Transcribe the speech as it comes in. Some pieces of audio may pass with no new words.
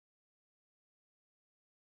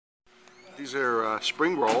These are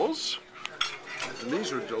spring rolls. And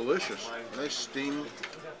these are delicious. Nice steamed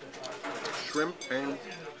shrimp and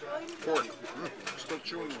pork. Still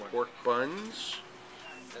chewing one. Pork buns.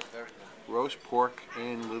 Roast pork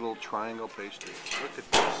and little triangle pastry. Look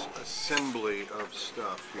at this assembly of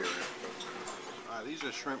stuff here. These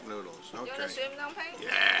are shrimp noodles. Okay. You want a shrimp dumpling?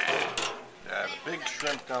 Yeah, the big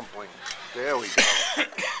shrimp dumplings. There we go.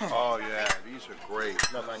 Oh yeah, these are great.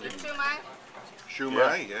 Shumai?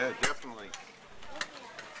 Shumai, yeah, definitely.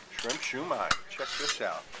 Shrimp shumai. Check this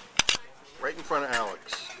out. Right in front of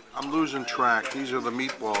Alex. I'm losing track. These are the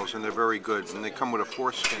meatballs, and they're very good. And they come with a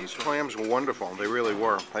foreskin. These clams were wonderful. They really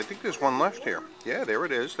were. I think there's one left here. Yeah, there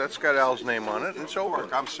it is. That's got Al's name on it. It's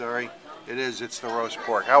over. I'm sorry. It is. It's the roast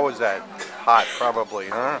pork. How was that? Hot, probably,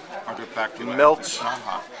 huh? I'll get back to It that. melts. It's not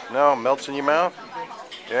hot. No, melts in your mouth?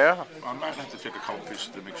 Yeah? I might have to take a couple pieces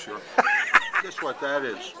to make sure. Guess what that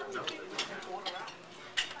is?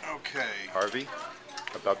 Okay. Harvey,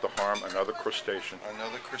 about to harm another crustacean.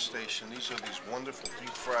 Another crustacean. These are these wonderful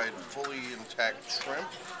deep-fried, fully intact shrimp,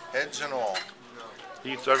 heads and all.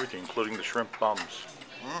 He eats everything, including the shrimp bums.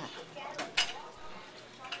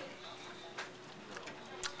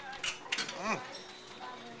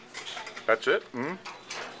 That's it?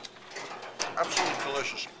 Absolutely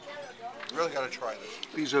delicious. You really got to try this.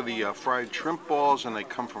 These are the fried shrimp balls, and they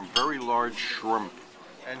come from very large shrimp.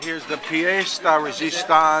 And here's the pièce de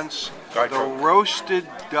résistance, the roasted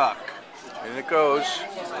duck. And it goes.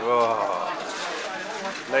 Oh,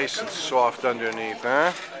 nice and soft underneath,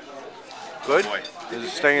 huh? Good? Boy. Is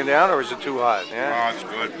it staying down, or is it too hot? Yeah? Oh, it's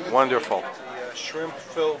good. Wonderful.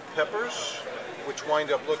 Shrimp-filled peppers, which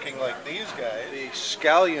wind up looking like these guys. The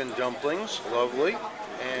scallion dumplings, lovely.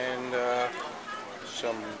 And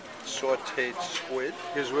some sauteed squid.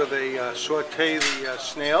 Here's where they saute the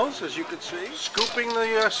snails, as you can see. Scooping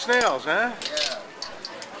the snails, huh? Yeah.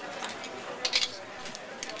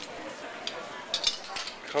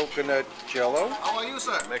 Coconut jello. How are you,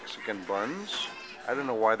 sir? Mexican buns. I don't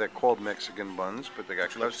know why they're called Mexican buns, but they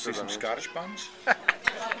got custard Some on them. Scottish buns?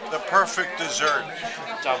 The perfect dessert.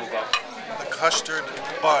 The custard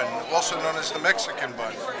bun, also known as the Mexican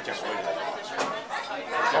bun.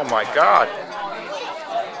 Oh my God.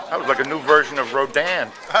 That was like a new version of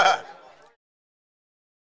Rodin.